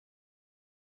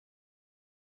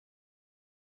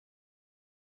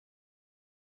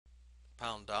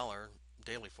Pound dollar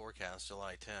daily forecast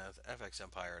July 10th,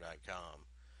 fxempire.com.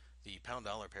 The pound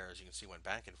dollar pair, as you can see, went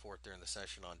back and forth during the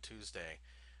session on Tuesday,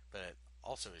 but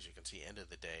also, as you can see, ended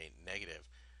the day negative.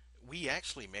 We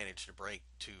actually managed to break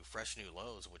to fresh new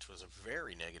lows, which was a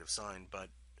very negative sign, but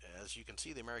as you can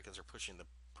see, the Americans are pushing the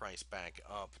price back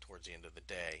up towards the end of the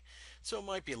day. So it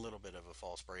might be a little bit of a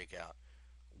false breakout.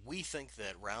 We think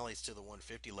that rallies to the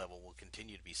 150 level will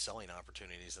continue to be selling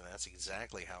opportunities, and that's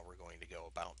exactly how we're going to go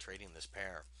about trading this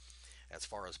pair. As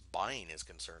far as buying is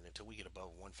concerned, until we get above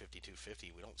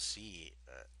 152.50, we don't see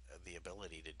the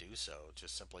ability to do so,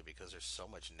 just simply because there's so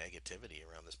much negativity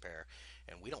around this pair,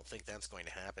 and we don't think that's going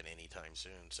to happen anytime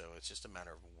soon. So it's just a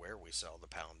matter of where we sell the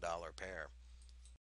pound dollar pair.